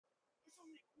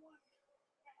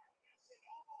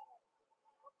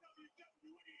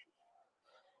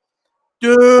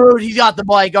Dude, he's got the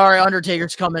bike. All right,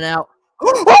 Undertaker's coming out.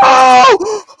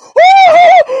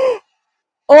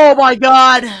 Oh my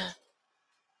God.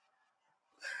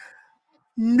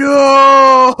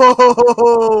 No.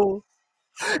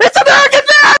 It's American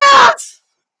Badass.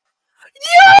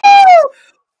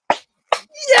 Yo!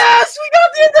 Yes, we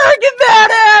got the American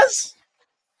Badass.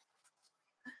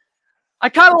 I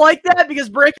kind of like that because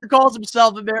Breaker calls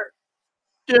himself American.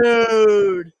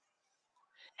 Dude.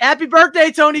 Happy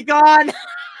birthday, Tony Khan. Yo,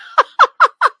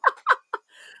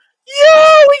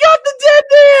 we got the dead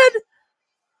man.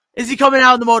 Is he coming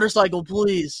out on the motorcycle,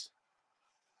 please?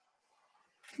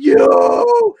 Yo, he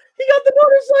got the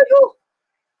motorcycle.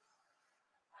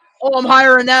 Oh, I'm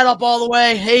hiring that up all the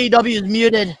way. AEW is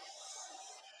muted.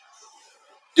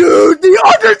 Dude, the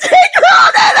Undertaker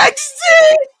on NXT.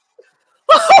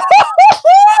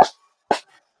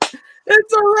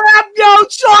 It's a wrap, yo.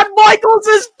 Shawn Michaels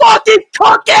is fucking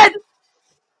cooking.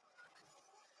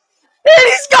 And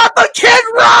he's got the Kid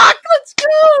Rock. Let's go.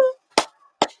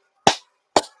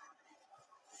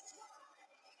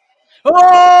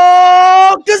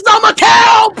 Oh, because I'm a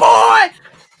cowboy.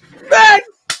 Man,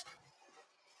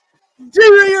 do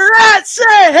your ass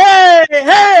say, hey,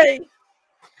 hey.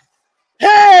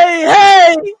 Hey,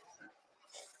 hey.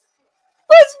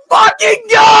 Let's fucking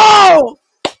go.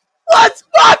 Let's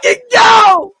fucking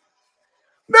go.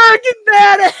 American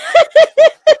Badass.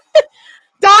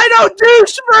 Dino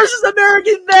Douche versus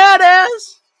American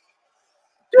Badass.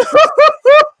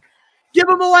 Give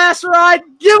him the last ride.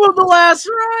 Give him the last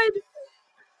ride.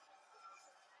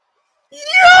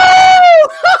 Yo!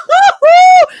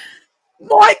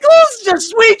 Michael's just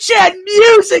sweet chat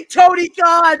music, Tony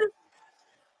Khan.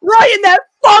 Right in that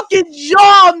fucking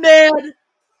jaw, man.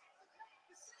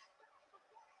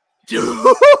 Dude.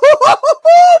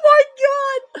 Oh my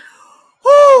God.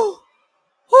 Oh.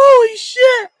 Holy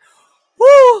shit.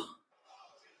 Oh.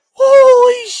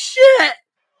 Holy shit.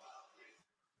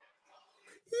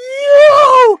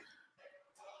 Yo.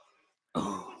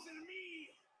 Oh.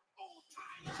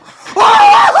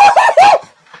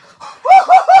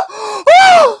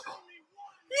 Oh.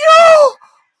 Yo.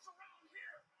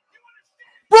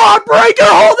 Braun Breaker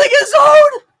holding his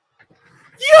own.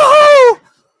 Yo.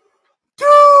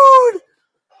 Dude.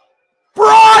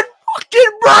 Braun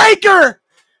fucking Breaker.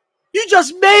 You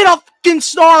just made a fucking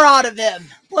star out of him.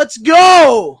 Let's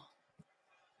go.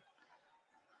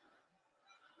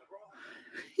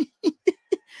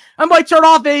 I might turn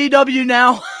off AEW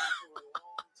now.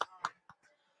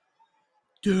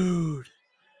 Dude.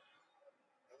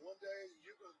 One day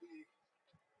you're going to be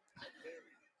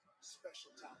very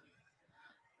special talent.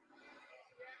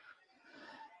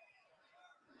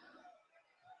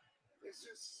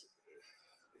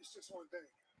 It's just one thing.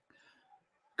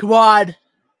 Come on.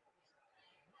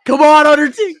 Come on,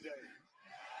 Undertaker.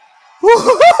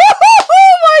 Oh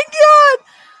my God.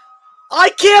 I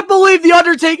can't believe the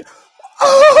Undertaker.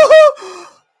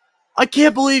 I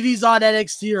can't believe he's on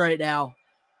NXT right now.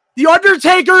 The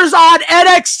Undertaker's on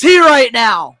NXT right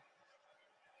now.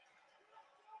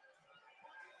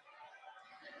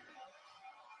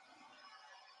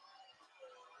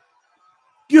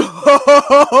 Yo,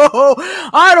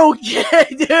 I don't get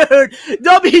it, dude.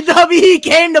 WWE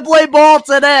came to play ball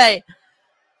today.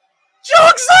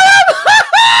 Choke slam!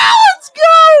 Let's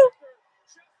go!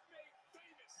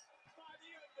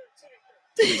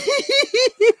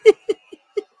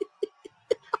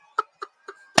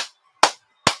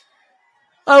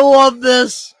 I love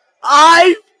this.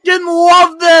 I fucking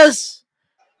love this.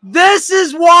 This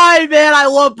is why, man, I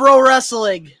love pro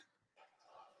wrestling.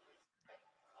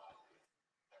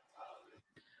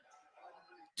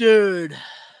 Dude.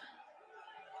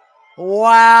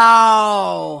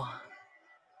 Wow.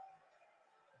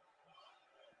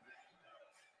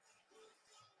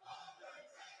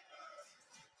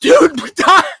 Dude,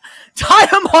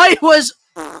 Dynamite was...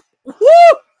 Woo!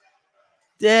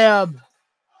 Damn.